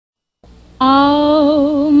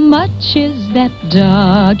much is that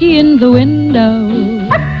doggie in the window?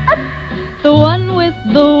 The one with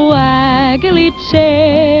the waggly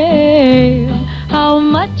tail. How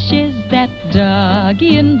much is that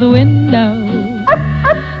doggie in the window?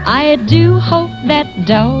 I do hope that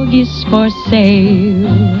doggie's for sale.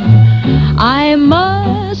 I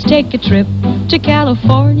must take a trip to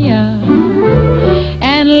California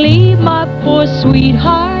and leave my poor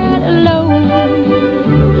sweetheart alone.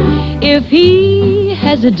 If he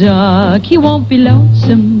has a dog, he won't be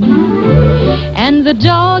lonesome, and the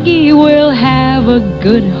doggie will have a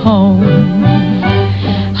good home.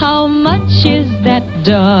 How much is that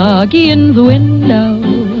doggie in the window?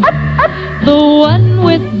 The one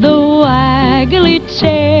with the waggly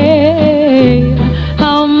tail.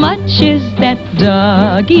 How much is that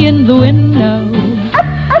doggie in the window?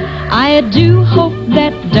 I do hope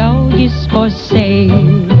that doggie's for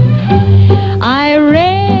sale. I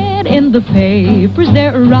read in the papers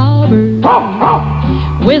there are robbers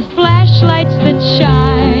with flashlights that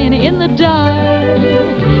shine in the dark.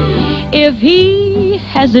 If he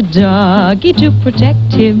has a doggie to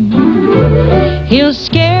protect him, he'll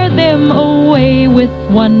scare them away with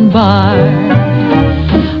one bark.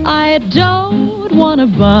 I don't want a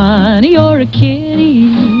bunny or a kitty.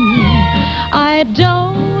 I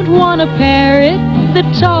don't want a parrot that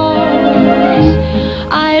talks.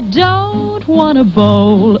 I don't want a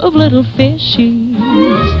bowl of little fishies.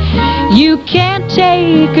 You can't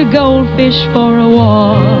take a goldfish for a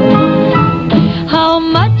walk. How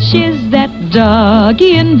much is that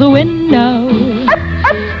doggie in the window?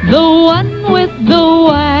 The one with the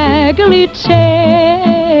waggly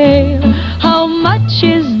tail. How much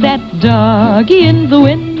is that doggie in the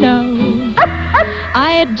window?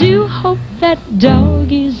 I do hope that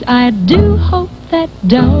doggies, I do hope that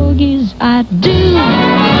doggies, I do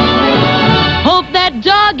hope that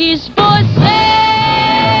doggies for sale.